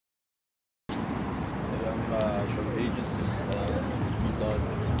Sean Pages,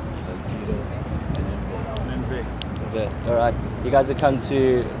 L-Tido, and then All right, you guys have come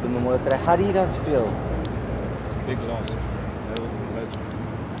to the memorial today. How do you guys feel? it's a big loss. That was a legend.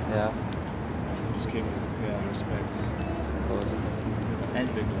 Yeah. Just came, respect. Of course. It's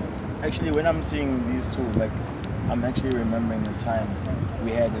a big loss. Actually, when I'm seeing these two, like, I'm actually remembering the time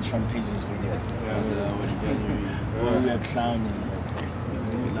we had the Sean Pages video. Where we were clowning.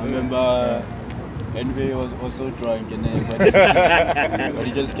 I remember Envy was also drunk and then, but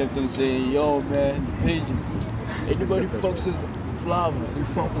he just kept on saying, "Yo, man, Pages, anybody fucks with Flabba, you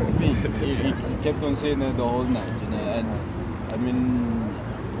fuck with me." He kept on saying that the whole night, and I mean,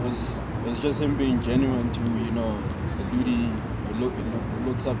 it was just him being genuine to, the duty he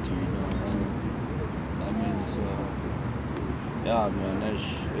looks up to, and I mean, so yeah, man,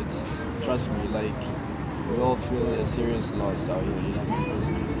 it's trust me, like, we all feel a serious loss out here, because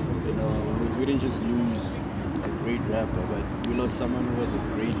we didn't just lose a great rapper, but we lost someone who was a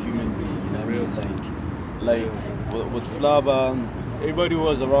great human being, like with Flabba, everybody who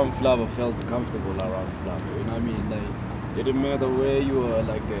was around Flabba felt comfortable around Flabba, you know what I mean? Like, it didn't matter where you were,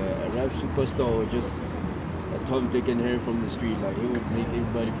 like a rap superstar or just a Tom, Dick and Harry from the street, like, he would make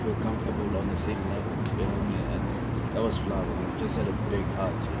everybody feel comfortable on the same level, you know what I mean? And that was Flabba, man. Just had a big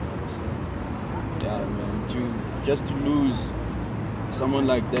heart, So, yeah, man, just to lose someone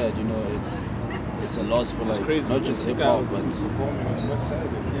like that, it's a loss for, like, not just hip hop, but Performing on what side?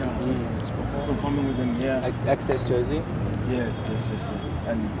 It's performing with them, Access Jersey? Yes.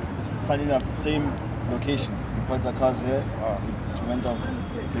 And it's funny enough, the same location. We parked the cars here. It went off.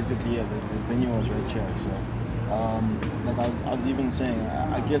 Basically, the venue was right here. So, like I was even saying,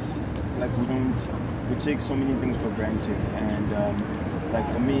 I guess, like, we take so many things for granted, and like,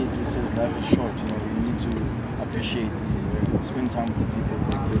 for me, it just says life is short. You need to appreciate, spend time with the people,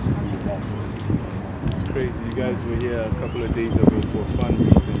 like, basically you love, basically. It's crazy. You guys were here a couple of days ago for a fun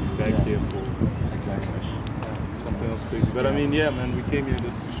reason. You're back here for exactly something else crazy. But I mean, yeah, man, we came here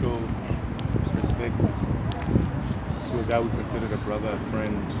just to show respect to a guy we considered a brother, a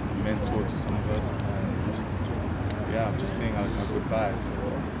friend, a mentor to some of us. And yeah, I'm just saying our goodbyes. So.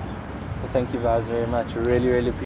 Well, thank you guys very much. Really appreciate